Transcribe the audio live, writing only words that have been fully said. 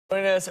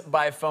Joining us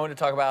by phone to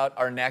talk about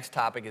our next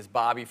topic is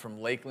Bobby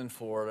from Lakeland,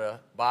 Florida.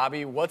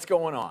 Bobby, what's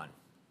going on?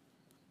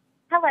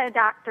 Hello,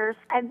 doctors.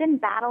 I've been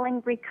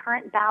battling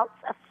recurrent bouts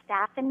of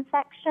staph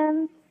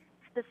infections,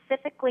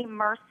 specifically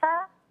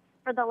MRSA,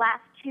 for the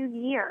last 2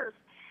 years.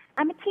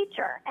 I'm a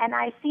teacher, and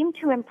I seem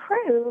to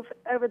improve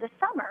over the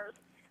summers,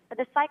 but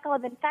the cycle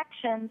of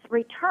infections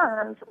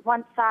returns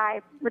once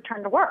I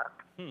return to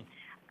work.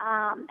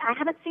 I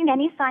haven't seen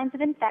any signs of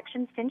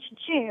infection since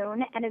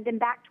June and have been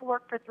back to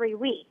work for 3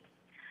 weeks.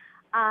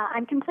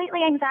 I'm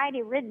completely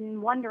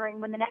anxiety-ridden,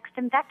 wondering when the next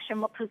infection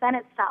will present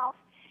itself.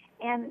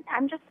 And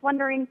I'm just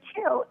wondering,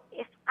 too,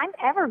 if I'm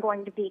ever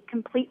going to be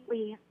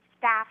completely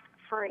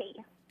staph-free.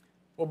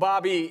 Well,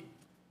 Bobby,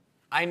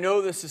 I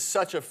know this is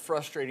such a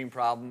frustrating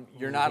problem.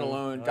 You're not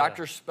alone.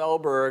 Dr.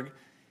 Spellberg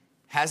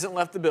hasn't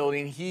left the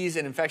building. He's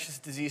an infectious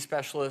disease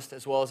specialist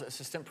as well as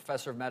assistant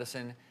professor of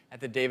medicine at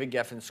the David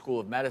Geffen School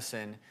of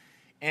Medicine.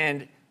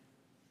 And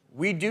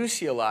we do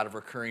see a lot of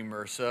recurring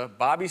MRSA.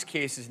 Bobby's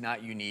case is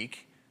not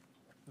unique.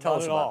 Tell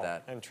us about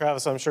that. And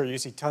Travis, I'm sure you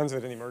see tons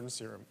of it in the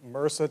emergency room.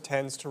 MRSA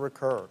tends to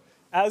recur,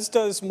 as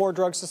does more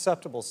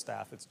drug-susceptible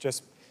staph. It's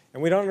just,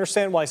 and we don't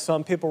understand why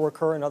some people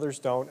recur and others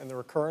don't, and the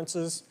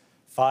recurrences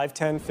 5,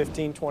 10,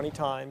 15, 20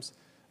 times.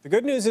 The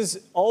good news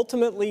is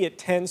ultimately it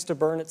tends to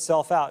burn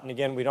itself out, and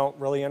again, we don't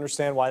really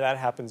understand why that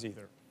happens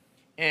either.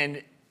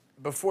 And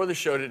before the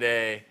show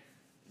today,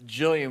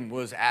 Jillian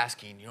was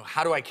asking,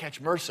 how do I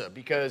catch MRSA?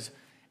 Because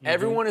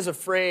everyone is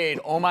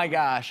afraid, oh my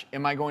gosh,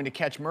 am I going to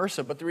catch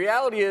MRSA? But the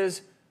reality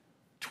is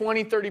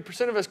 20,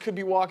 30% of us could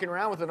be walking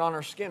around with it on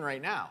our skin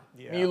right now.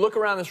 Yeah. I mean, you look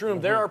around this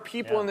room, there are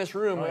people in this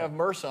room who have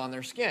MRSA on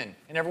their skin,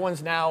 and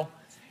everyone's now,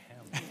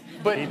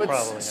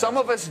 but some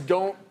of us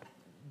don't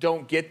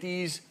get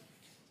these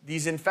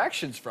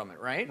infections from it,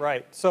 right?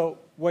 Right. So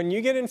when you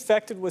get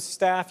infected with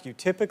staph, you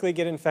typically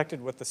get infected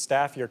with the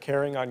staph you're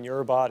carrying on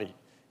your body.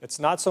 It's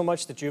not so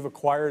much that you've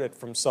acquired it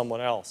from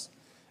someone else.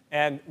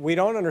 And we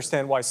don't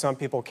understand why some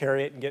people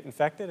carry it and get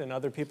infected and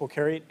other people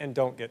carry it and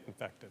don't get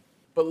infected.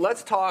 But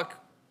let's talk,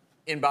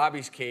 in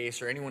Bobby's case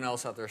or anyone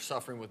else out there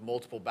suffering with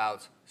multiple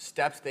bouts,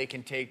 steps they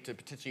can take to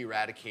potentially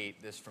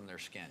eradicate this from their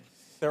skin.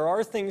 There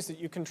are things that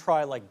you can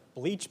try, like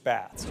bleach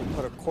baths. You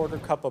put a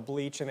 1/4 cup of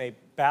bleach in a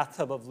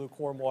bathtub of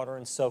lukewarm water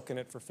and soak in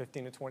it for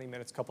 15 to 20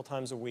 minutes a couple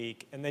times a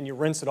week, and then you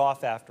rinse it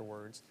off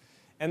afterwards.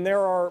 And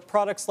there are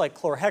products like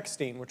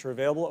chlorhexidine, which are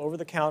available over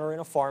the counter in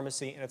a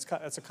pharmacy, and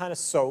it's a kind of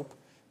soap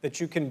that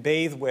you can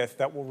bathe with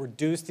that will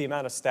reduce the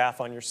amount of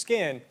staph on your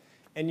skin.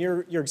 And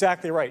you're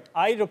exactly right.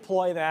 I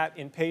deploy that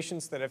in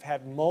patients that have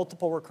had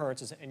multiple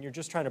recurrences, and you're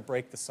just trying to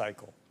break the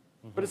cycle.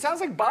 But it sounds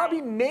like Bobby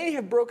may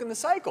have broken the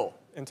cycle.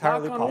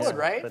 Entirely Knock on wood,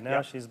 right? But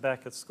now she's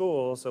back at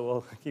school, so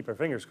we'll keep our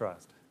fingers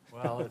crossed.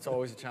 Well, it's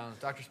always a challenge.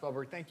 Dr.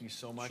 Spellberg, thank you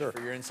so much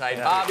for your insight.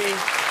 Bobby,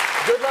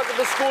 good luck with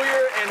the school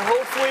year, and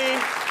hopefully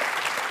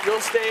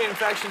you'll stay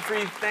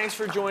infection-free. Thanks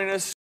for joining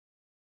us.